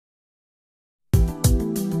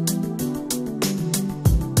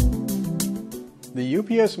The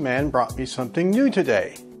UPS man brought me something new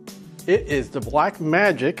today. It is the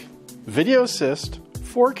Blackmagic Video Assist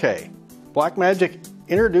 4K. Blackmagic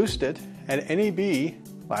introduced it at NEB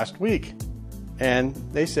last week, and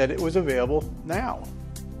they said it was available now.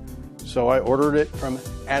 So I ordered it from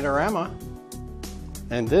Adorama,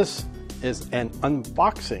 and this is an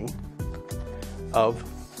unboxing of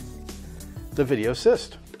the Video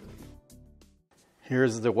Assist.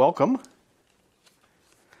 Here's the welcome.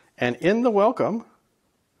 And in the welcome,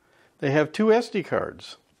 they have two SD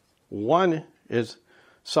cards. One is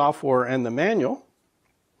software and the manual.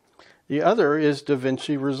 The other is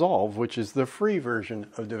DaVinci Resolve, which is the free version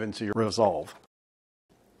of DaVinci Resolve.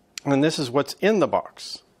 And this is what's in the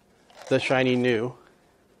box. The shiny new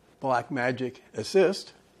Blackmagic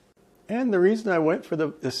Assist. And the reason I went for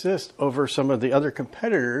the Assist over some of the other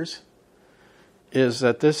competitors is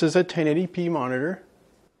that this is a 1080p monitor.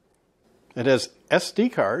 It has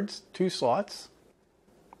SD cards, 2 slots,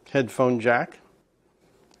 headphone jack,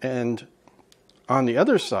 and on the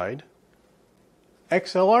other side,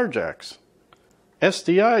 XLR jacks,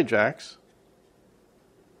 SDI jacks,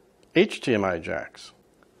 HDMI jacks.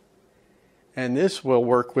 And this will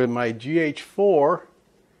work with my GH4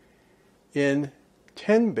 in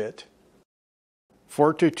 10-bit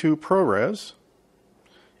 4:2 ProRes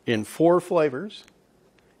in 4 flavors: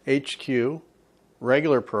 HQ,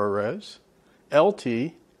 regular ProRes,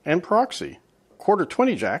 LT, and proxy.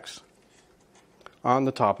 1/4-20 jacks on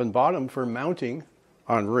the top and bottom for mounting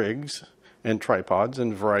on rigs and tripods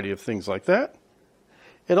and a variety of things like that.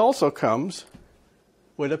 It also comes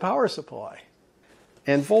with a power supply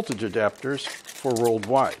and voltage adapters for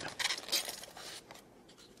worldwide.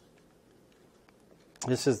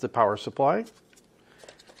 This is the power supply,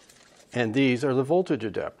 and these are the voltage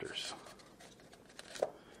adapters.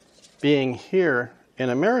 Being here in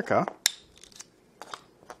America,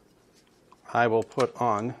 I will put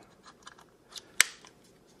on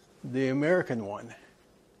the American one.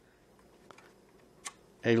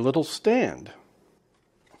 A little stand.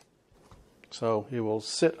 So it will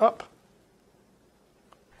sit up.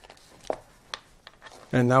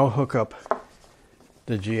 And now hook up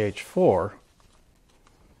the GH4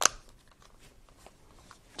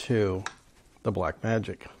 to the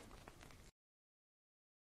Blackmagic.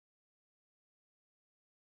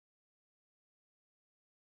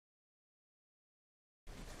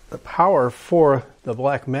 The power for the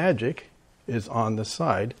Blackmagic is on the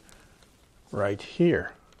side right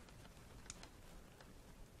here.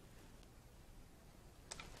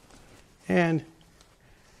 And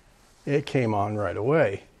it came on right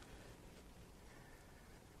away.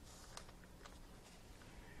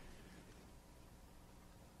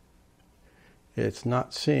 It's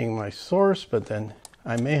not seeing my source, but then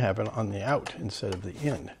I may have it on the out instead of the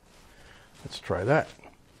in. Let's try that.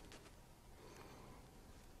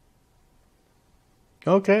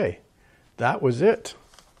 Okay, that was it.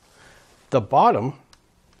 The bottom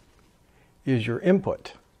is your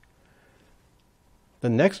input. The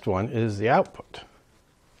next one is the output.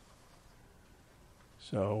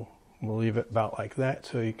 So we'll leave it about like that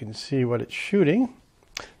so you can see what it's shooting.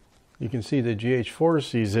 You can see the GH4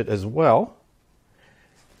 sees it as well.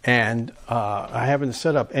 And I haven't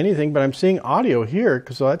set up anything, but I'm seeing audio here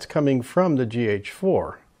because that's coming from the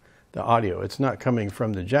GH4, the audio. It's not coming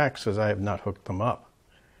from the jacks because I have not hooked them up.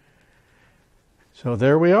 So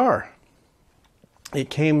there we are. It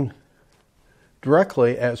came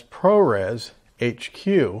directly as ProRes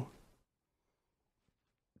HQ.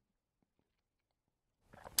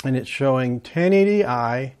 And it's showing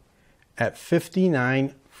 1080i at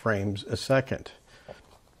 59 frames a second.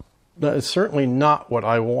 That is certainly not what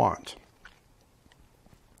I want.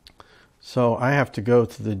 So I have to go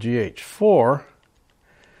to the GH4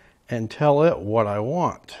 and tell it what I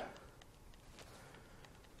want.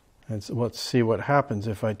 And so let's see what happens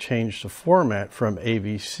if I change the format from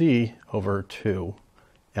AVC over to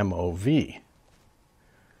MOV.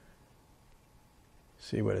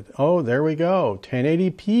 See what it, oh, there we go,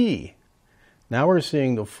 1080p. Now we're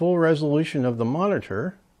seeing the full resolution of the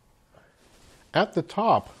monitor. At the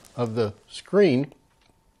top of the screen,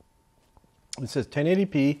 it says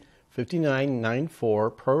 1080p 5994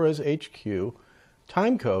 ProRes HQ,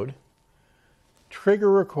 time code, trigger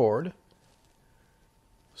record,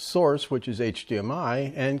 source, which is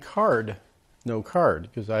HDMI, and card. No card,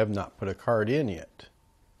 because I have not put a card in yet.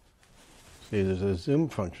 See, there's a zoom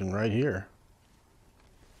function right here.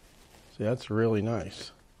 See, that's really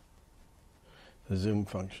nice. The zoom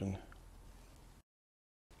function.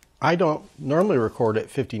 I don't normally record at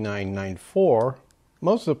 5994.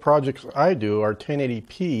 Most of the projects I do are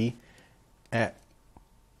 1080p at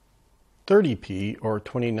 30p or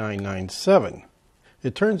 2997.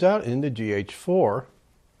 It turns out in the GH4,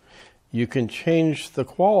 you can change the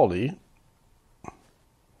quality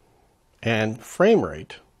and frame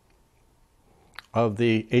rate of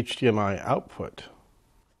the HDMI output.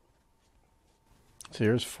 So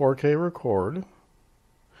here's 4K record.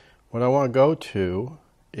 What I want to go to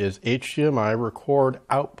is HDMI record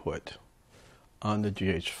output on the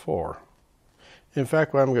GH4. In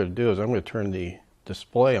fact, what I'm going to do is I'm going to turn the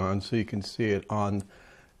display on so you can see it on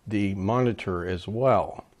the monitor as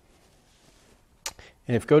well.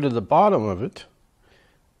 And if you go to the bottom of it,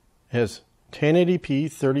 it has 1080p,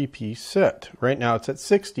 30p set. Right now it's at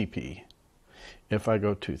 60p. If I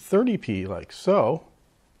go to 30p like so,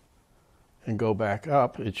 and go back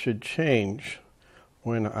up, it should change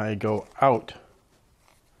when I go out.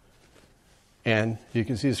 And you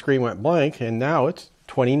can see the screen went blank, and now it's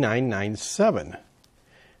 2997.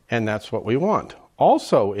 And that's what we want.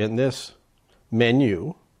 Also in this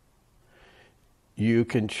menu, you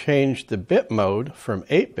can change the bit mode from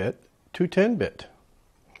 8-bit to 10-bit.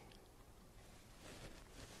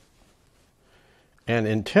 And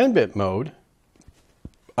in 10-bit mode,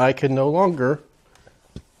 I can no longer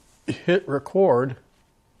hit record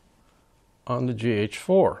on the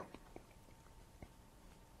GH4.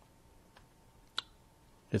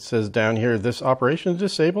 It says down here, this operation is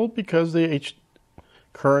disabled because the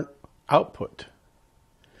current output.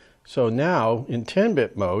 So now in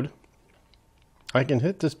 10-bit mode, I can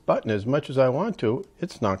hit this button as much as I want to.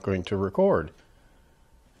 It's not going to record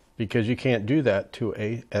because you can't do that to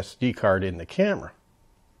a SD card in the camera.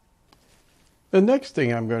 The next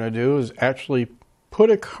thing I'm going to do is actually put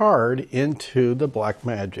a card into the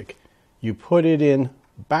Blackmagic. You put it in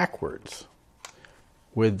backwards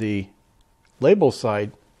with the label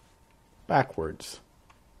side backwards,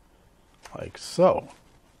 like so.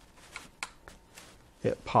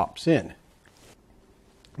 It pops in.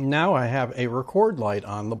 Now I have a record light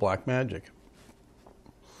on the Blackmagic.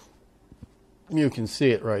 You can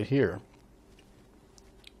see it right here.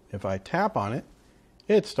 If I tap on it,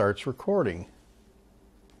 it starts recording.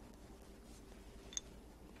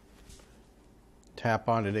 Tap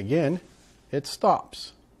on it again, it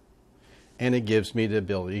stops. And it gives me the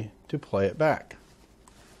ability to play it back.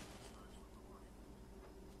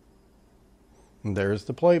 And there's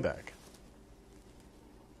the playback.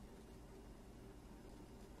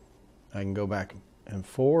 I can go back and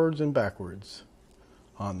forwards and backwards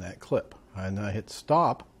on that clip. And I hit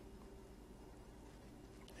stop,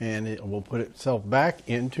 and it will put itself back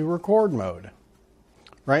into record mode.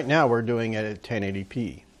 Right now we're doing it at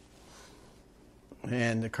 1080p.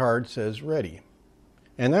 And the card says ready.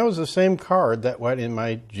 And that was the same card that went in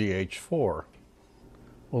my GH4.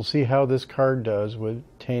 We'll see how this card does with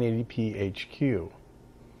 1080p HQ.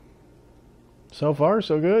 So far,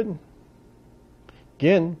 so good.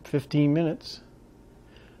 Again, 15 minutes.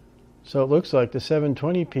 So it looks like the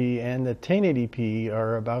 720p and the 1080p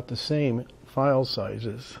are about the same file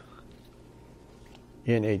sizes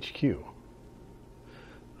in HQ.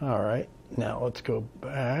 All right, now let's go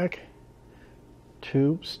back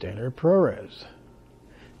to standard ProRes.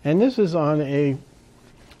 And this is on a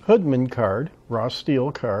Hoodman card, raw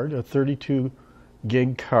steel card, a 32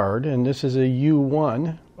 gig card, and this is a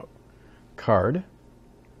U1 card,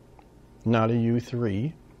 not a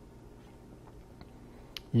U3,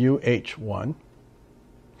 UH1,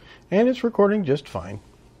 and it's recording just fine.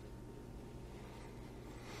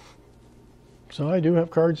 So I do have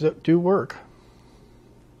cards that do work.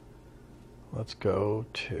 Let's go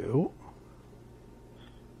to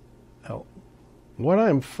what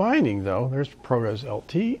I'm finding though, there's ProRes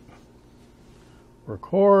LT,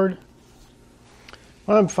 record.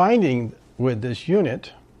 What I'm finding with this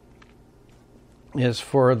unit is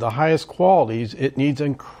for the highest qualities, it needs an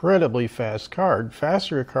incredibly fast card,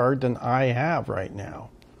 faster card than I have right now.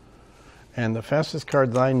 And the fastest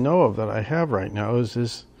card that I know of that I have right now is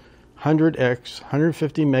this 100X,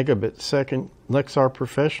 150 megabit second Lexar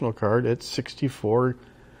Professional card at 64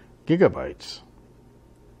 gigabytes.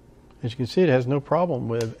 As you can see, it has no problem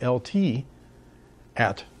with LT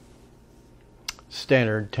at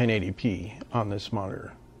standard 1080p on this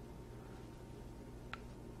monitor.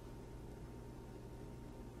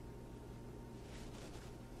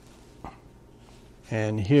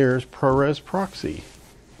 And here's ProRes Proxy.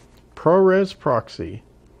 ProRes Proxy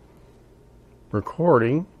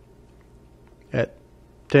recording at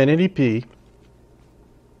 1080p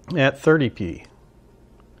at 30p.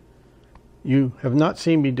 You have not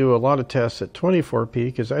seen me do a lot of tests at 24p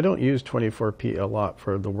because I don't use 24p a lot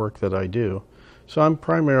for the work that I do. So I'm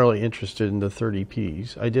primarily interested in the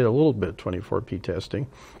 30ps. I did a little bit of 24p testing.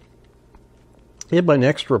 In my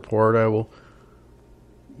next report, I will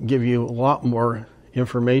give you a lot more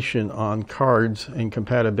information on cards and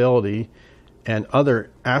compatibility and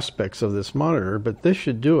other aspects of this monitor, but this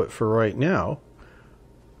should do it for right now.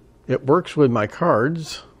 It works with my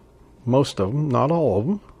cards, most of them, not all of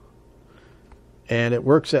them. And it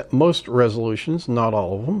works at most resolutions, not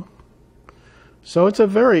all of them. So it's a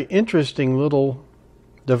very interesting little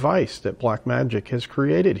device that Blackmagic has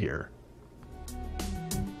created here.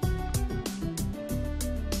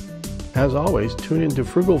 As always, tune into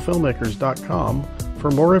frugalfilmmakers.com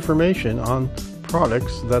for more information on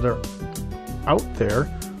products that are out there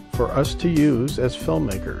for us to use as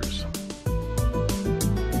filmmakers.